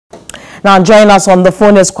Now joining us on the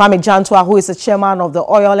phone is Kwame Jantuah, who is the chairman of the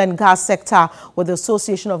oil and gas sector with the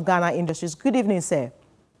Association of Ghana Industries. Good evening, sir.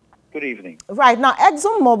 Good evening. Right now,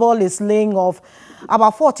 ExxonMobil is laying off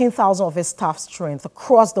about 14,000 of its staff strength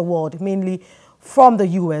across the world, mainly from the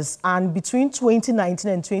U.S. And between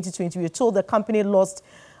 2019 and 2020, we were told the company lost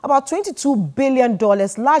about $22 billion,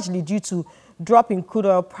 largely due to drop in crude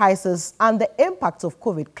oil prices and the impact of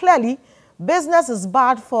COVID. Clearly, business is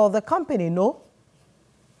bad for the company, no?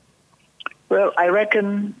 Well, I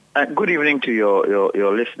reckon, good evening to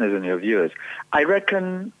your listeners and your viewers. I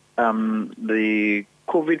reckon the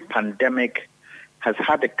COVID pandemic has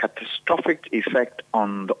had a catastrophic effect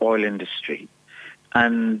on the oil industry.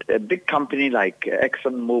 And a big company like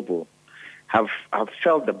ExxonMobil have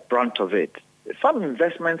felt the brunt of it. Some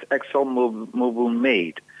investments ExxonMobil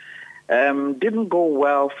made didn't go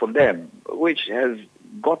well for them, which has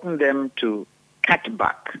gotten them to cut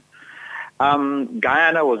back.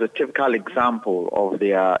 Guyana was a typical example of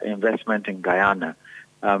their investment in Guyana.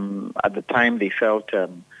 At the time, they felt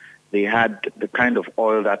they had the kind of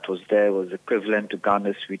oil that was there was equivalent to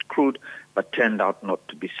Ghana's sweet crude, but turned out not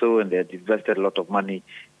to be so, and they had invested a lot of money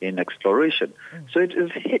in exploration. So it has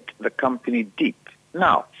hit the company deep.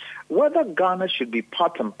 Now, whether Ghana should be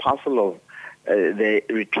part and parcel of the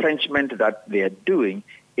retrenchment that they are doing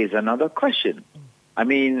is another question. I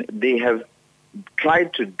mean, they have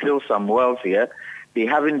tried to drill some wells here. They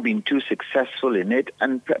haven't been too successful in it.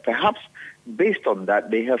 And perhaps based on that,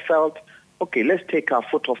 they have felt, okay, let's take our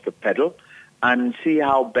foot off the pedal and see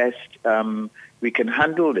how best we can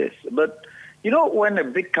handle this. But, you know, when a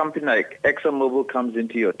big company like ExxonMobil comes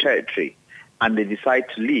into your territory and they decide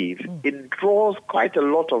to leave, it draws quite a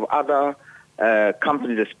lot of other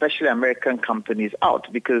companies, especially American companies, out,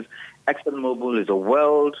 because ExxonMobil is a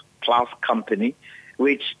world-class company,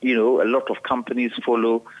 which, you know, a lot of companies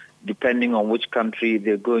follow depending on which country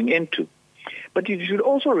they're going into. But you should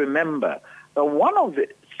also remember that one of the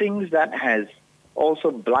things that has also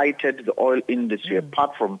blighted the oil industry,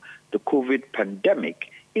 apart from the COVID pandemic,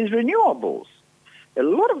 is renewables. A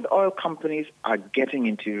lot of the oil companies are getting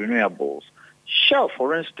into renewables. Shell,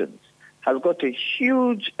 for instance, has got a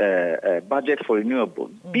huge budget for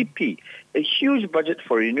renewables. BP, a huge budget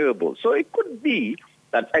for renewables. So it could be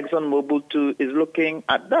that ExxonMobil too is looking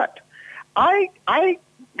at that. I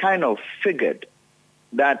kind of figured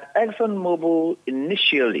that ExxonMobil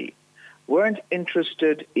initially weren't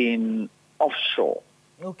interested in offshore.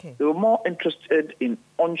 Okay. They were more interested in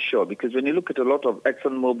onshore, because when you look at a lot of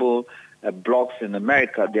ExxonMobil blocks in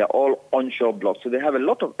America, they are all onshore blocks. So they have a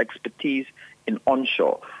lot of expertise in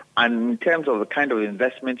onshore. And in terms of the kind of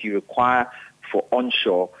investment you require for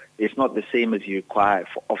onshore, it's not the same as you require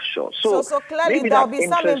for offshore. So clearly maybe there'll that be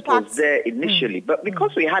some interest impact was there initially. But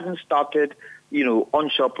because we hadn't started, you know,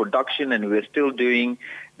 onshore production, and we were still doing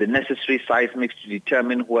the necessary seismics to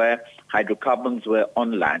determine where hydrocarbons were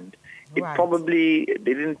on land, they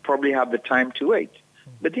didn't probably have the time to wait.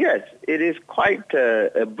 But yes, it is quite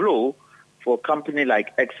a blow for a company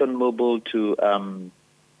like ExxonMobil to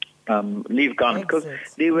leave Ghana, because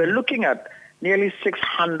they were looking at nearly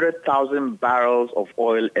 600,000 barrels of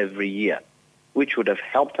oil every year, which would have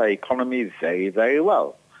helped our economy very, very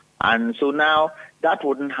well. And so now that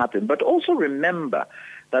wouldn't happen. But also remember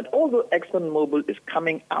that although ExxonMobil is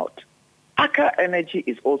coming out, Aker Energy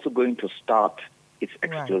is also going to start its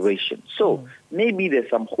exploration. So maybe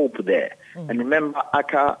there's some hope there. And remember,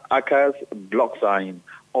 Aker's blocks are in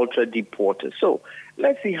ultra deep water. So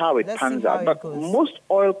let's see how it pans out. But most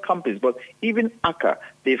oil companies, but even Aker,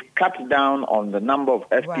 they've cut down on the number of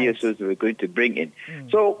FPSOs we're going to bring in.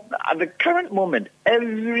 So at the current moment,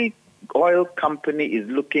 every oil company is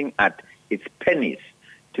looking at its pennies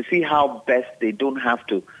to see how best they don't have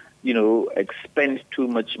to, you know, expend too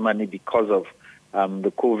much money because of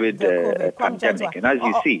the COVID pandemic. And as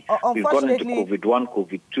you see, we've gone into COVID-1,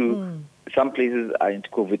 COVID-2. Some places are into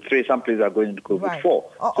COVID-3. Some places are going into COVID-4.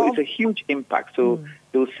 So it's a huge impact. So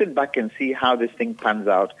they'll sit back and see how this thing pans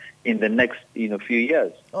out in the next, few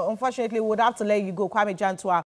years. Unfortunately, we would have to let you go, Kwame Jantuah.